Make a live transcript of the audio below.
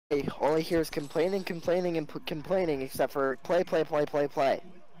All I hear is complaining, complaining, and complaining, except for play, play, play, play, play.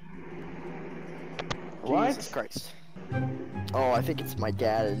 What? Jesus Christ. Oh, I think it's my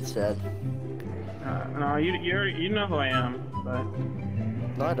dad instead. No, you know who I am, but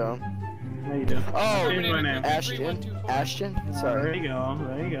No, I don't. no, you do. Oh, Change my name. Ashton. Ashton? Sorry. There you go.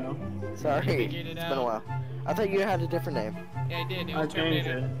 There you go. Sorry. Figured It's it been a out. while. I thought you had a different name. Yeah, I did. It I was changed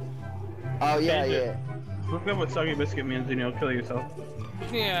Terminator. it. Oh, yeah, Change yeah. it. Look up what soggy biscuit means and you'll kill yourself.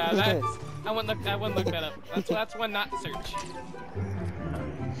 Yeah, that's. I wouldn't look that up. That's one not to search.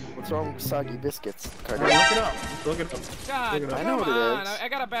 What's wrong with soggy biscuits, Carter? Look it up. Look it up. God, Look it up. I know come what it on. is. I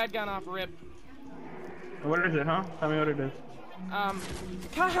got a bad gun off rip. What is it, huh? Tell me what it is.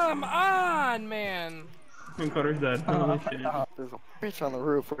 Come on, man. Carter's dead. Holy shit. There's a bitch on the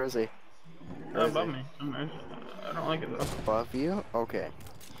roof. Where is he? Above me. I don't like it though. Above you? Okay.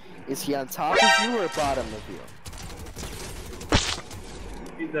 Is he on top of you or bottom of you?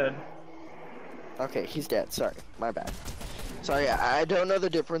 He's dead. Okay, he's dead. Sorry. My bad. Sorry, I don't know the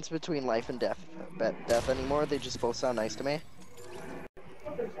difference between life and death anymore. They just both sound nice to me.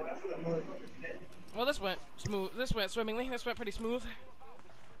 Well, this went smooth. This went swimmingly. This went pretty smooth.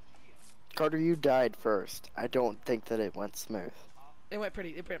 Carter, you died first. I don't think that it went smooth. It went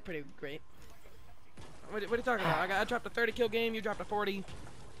pretty great. What are you talking about? I dropped a 30 kill game. You dropped a 40.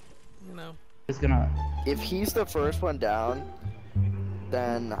 You know. It's gonna. If he's the first one down,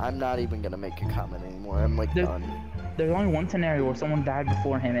 then I'm not even gonna make a comment anymore. I'm like done. There's only one scenario where someone died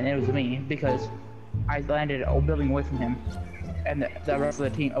before him, and it was me because I landed a building away from him, and the rest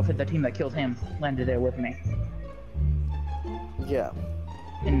of the team, the team that killed him, landed there with me. Yeah.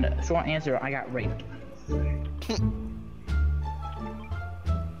 In the short answer, I got raped.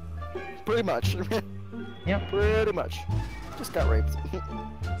 Pretty much. Yep. Pretty much. Just got raped.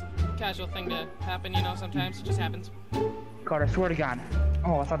 Casual thing to happen, you know. Sometimes it just happens. Carter, I swear to God.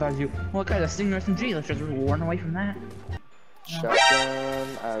 Oh, I thought that was you. Well, guys, a Stinger SMG. Let's just run away from that. Shotgun. I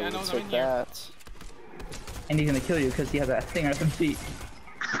Yeah, will no, I'm take in here. that. And he's gonna kill you because he has a Stinger SMG.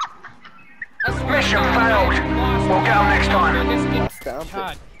 Mission failed. We'll go next time. Lost down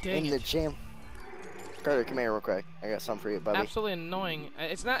God dang in the it. gym. Carter, come here real quick. I got something for you, buddy. Absolutely annoying.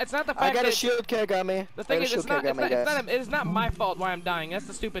 It's not the fact I got that a shield keg on me. the thing I is, got a it's shield not, keg on me, guys. it's not my fault why I'm dying. That's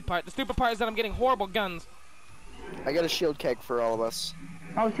the stupid part. The stupid part is that I'm getting horrible guns. I got a shield keg for all of us.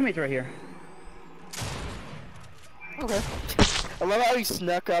 Oh, his teammate's right here. Okay. I love how he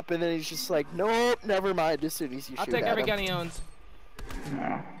snuck up and then he's just like, nope, never mind. As soon as you I'll shoot take at every him. gun he owns.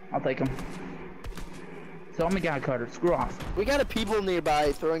 No, I'll take him. Tell me, God, Carter, screw off. We got a people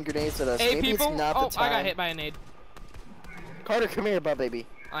nearby throwing grenades at us. Hey, Maybe people. it's not Oh, the time. I got hit by a nade. Carter, come here, bud, baby.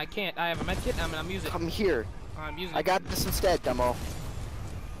 I can't. I have a med kit. I'm using it. Come here. I'm using I it. got this instead, demo.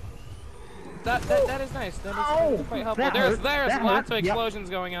 That is nice. That is Ow! quite helpful. That There's hurt. lots That of hurt. Yep. explosions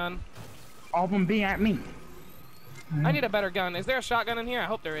going on. All of them being at me. I need a better gun. Is there a shotgun in here? I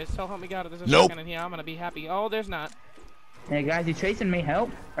hope there is. So help me God if there's a Nope. shotgun in here. I'm gonna be happy. Oh, there's not. Hey, guys, he's chasing me. Help.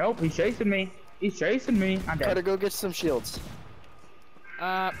 Help, he's chasing me. He's chasing me. I'm Carter, dead. go get some shields.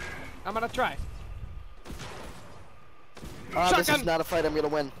 I'm gonna try. This is Shotgun! not a fight I'm gonna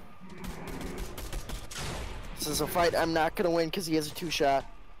win. This is a fight I'm not gonna win because he has a 2-shot.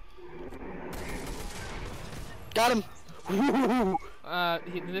 Got him!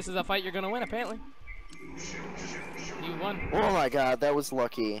 This is a fight you're gonna win, apparently. You won. Oh my god, that was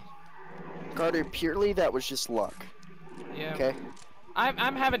lucky. Carter, purely that was just luck. Yeah. Okay?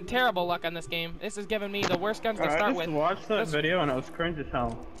 I'm having terrible luck on this game. This is giving me the worst guns to I start just with. watched that This- video and it was cringe as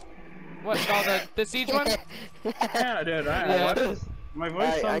hell. What's called the siege one? Yeah, dude, I Yeah. watched this. My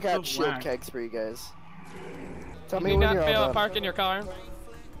voice I sounds got so shield black. kegs for you guys. Tell Do me when not you're fail all at done. parking your car.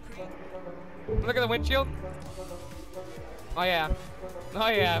 Look at the windshield. Oh yeah. Oh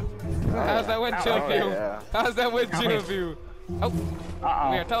yeah. How's that windshield Oh, view? yeah. How's that windshield view? Oh,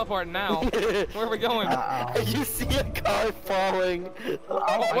 Uh-oh. we are teleporting now. Where are we going? You see a car falling.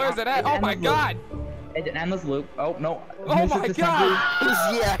 Oh, where's it at? Oh my god! It's an endless loop. Oh, no. Oh This is my the god!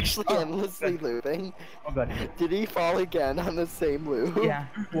 Is he actually endlessly looping? Oh, good. Did he fall again on the same loop? Yeah,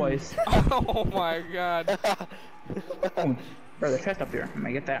 twice. Oh my god. Oh, there's a chest up here. I'm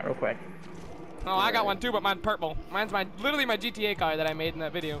gonna get that real quick. Oh, I got one too, but mine's purple. Mine's literally my GTA car that I made in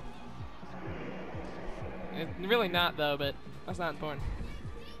that video. It's really not though, but that's not important.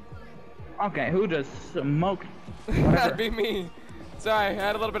 Okay, who just smoked? That'd be me. Sorry, I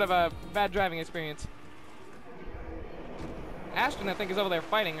had a little bit of a bad driving experience. Ashton, I think, is over there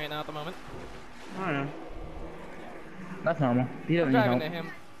fighting right now at the moment. I don't know. That's normal. He I'm doesn't need driving help. to him.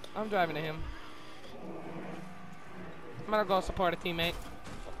 I'm driving to him. I'm gonna go support a teammate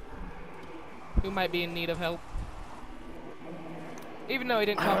who might be in need of help. Even though he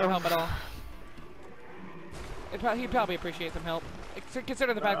didn't come for help at all. He'd probably appreciate some help.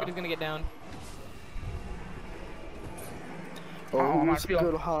 Consider the fact that he's gonna get down. Oh, my who's a feel.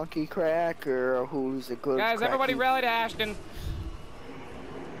 good honky cracker? Who's a good Guys, everybody cracky- rally to Ashton.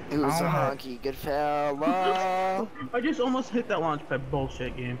 Who's a Alright. honky good fella? I just almost hit that launch pad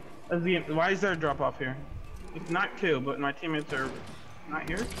bullshit game. Why is there a drop off here? It's not two, but my teammates are not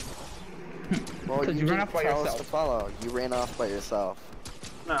here. Well, Because you you ran didn't off by tell us to yourself. follow. You ran off by yourself.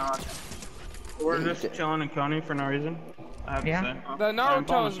 No, we're Yeah, you just did. chilling and coning for no reason. I have Yeah. to say. The I'm Naruto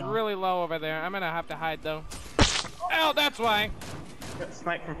following is Sean. really low over there. I'm gonna have to hide though. Oh, that's why. Got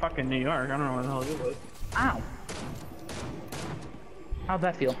sniped from fucking New York. I don't know where the hell he was. Ow. How'd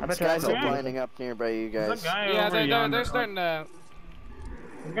that feel? I bet This you guy's that all felt lining up nearby you There's guys. a guy Yeah, over they're yonder. starting to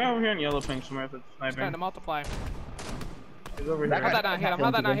There's a guy over here in yellow pink somewhere that's starting to sniping. multiply. He's over That here. How'd that not hit him?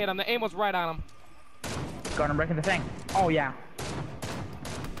 How'd that not Feeling hit him? The aim was right on him. Got him breaking the thing. Oh yeah.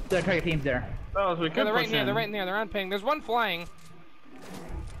 The target team's there. Oh, so we Yeah, could they're right push in here. in. They're right in here. They're on ping. There's one flying.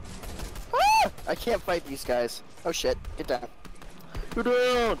 Ah! I can't fight these guys. Oh shit, get down. Get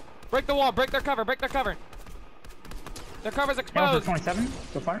down! Break the wall. Break their cover. Break their cover. Their cover's That was exposed. 27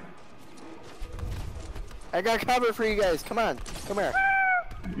 so far. I got cover for you guys. Come on, come here.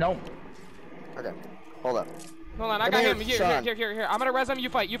 Nope. Okay, hold up. Hold on, I Come got here, him. Here, Sean. here. I'm gonna res him. You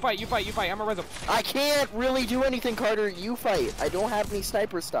fight. You fight. I'm gonna res him. I can't really do anything, Carter. You fight. I don't have any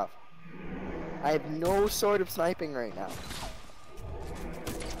sniper stuff. I have no sort of sniping right now.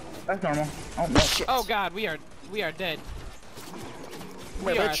 That's normal. Oh no. Shit. Oh god, we are dead.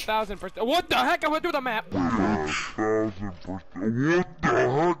 Wait, We are bitch. 1000%. What the heck? I went through the map.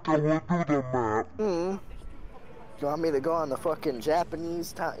 Hmm. You want me to go on the fucking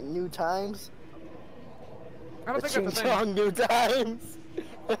Japanese New Times? I don't The think that's a thing. Ching-Chong New Times?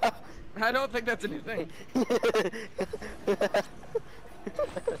 I don't think that's a new thing.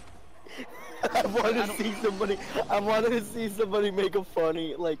 I want to see somebody. I wanted to see somebody make a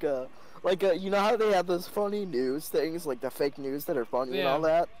funny, like a, you know how they have those funny news things, like the fake news that are funny and Yeah. all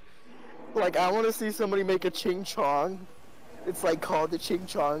that. Like I want to see somebody make a Ching Chong. It's like called the Ching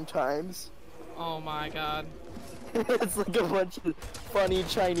Chong Times. Oh my god. It's like a bunch of funny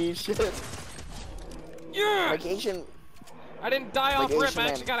Chinese shit. Yeah! Like Asian I didn't die off Like rip. Asian I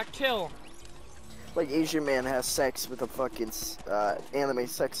man. actually got a kill. Like Asian man has sex with a fucking anime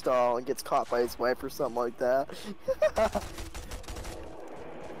sex doll and gets caught by his wife or something like that.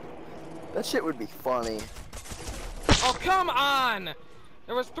 That shit would be funny. Oh come on!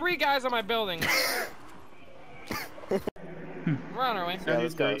 There was 3 guys on my building. We're on our way. Yeah,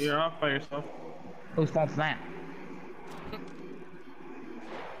 let's go. You're off by yourself. Whose fault's that?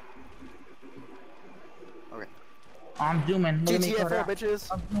 Okay. I'm zooming. Look at me, GTFO Carter. bitches.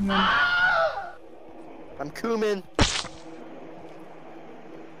 I'm zooming. I'm Kumin.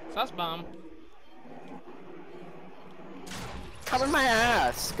 Sus bomb. Come in my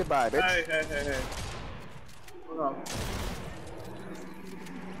ass. Goodbye, bitch. Hey. Hold on.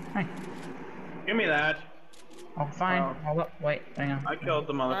 Hey. Give me that. Oh, fine. Oh. Hold up. Wait. Hang on. I killed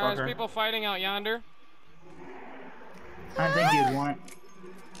the There's motherfucker. people fighting out yonder. I think you'd want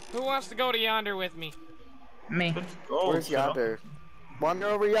Who wants to go to yonder with me? me. Let's go. Where's yonder? Wander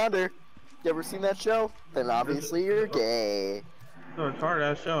over yonder. You ever seen that show? Then obviously you're gay. So it's hard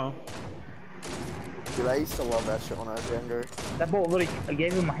ass show. Dude, I used to love that show when I was younger. That bolt literally I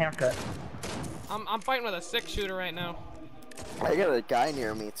gave him a haircut. I'm fighting with a 6-shooter right now. I got a guy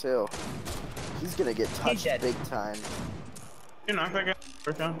near me too. He's gonna get touched dead. big time. You knocked that guy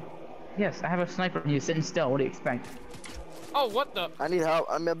first down. Yes, I have a sniper and he's sitting still. What do you expect? Oh, what the? I need help.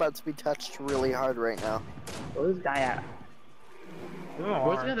 I'm about to be touched really hard right now. Where's this guy at? You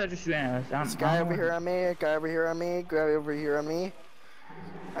Where's the are. guy that just ran at us? This guy over here on me, guy over here on me, guy over here on me.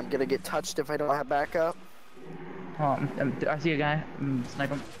 I'm gonna get touched if I don't have backup. Oh, I see a guy. Snipe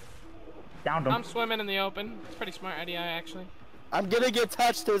him. Downed him. I'm swimming in the open. It's a pretty smart idea, actually. I'm gonna get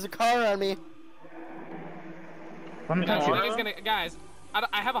touched. There's a car on me. Let me Guys, touch I you. think he's gonna. Guys,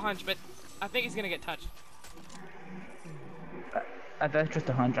 I have a hunch, but I think he's gonna get touched. That's just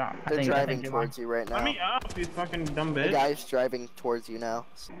a hunch. I They're think driving you're towards you right Let now. me up, you fucking dumb The bitch. guy's driving towards you now.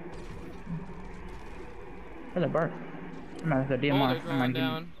 Where's the bird? I'm not the DMR. Boulder's I'm rolling not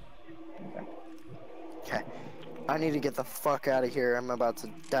down. Okay. I need to get the fuck out of here. I'm about to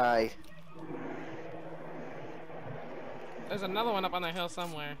die. There's another one up on the hill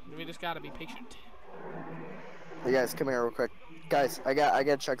somewhere. We just gotta be patient. Hey guys, come here real quick. Guys, I got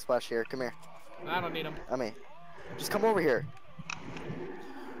a chug splash here. Come here. I don't need him. I mean, just come over here.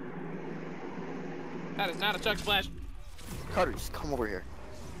 That is not a chug splash. Carter, just come over here.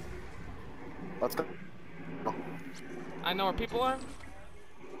 Let's go. I know where people are.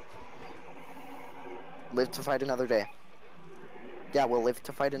 Live to fight another day. Yeah, we'll live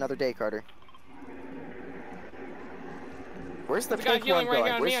to fight another day, Carter. Where's the The guy pink healing one right going?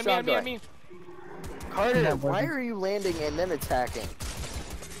 here on Where's me, on Sean me, on going? me, on me. Carter, Yeah, why wasn't- are you landing and then attacking?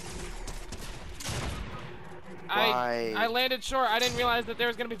 Why? I landed short. I didn't realize that there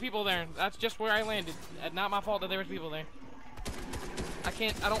was gonna be people there. That's just where I landed. Not my fault that there was people there. I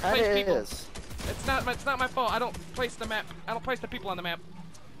don't place Kinda people. is. It's not my fault. I don't place the map. I don't place the people on the map.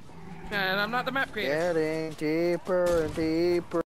 And I'm not the map creator. Getting deeper and deeper.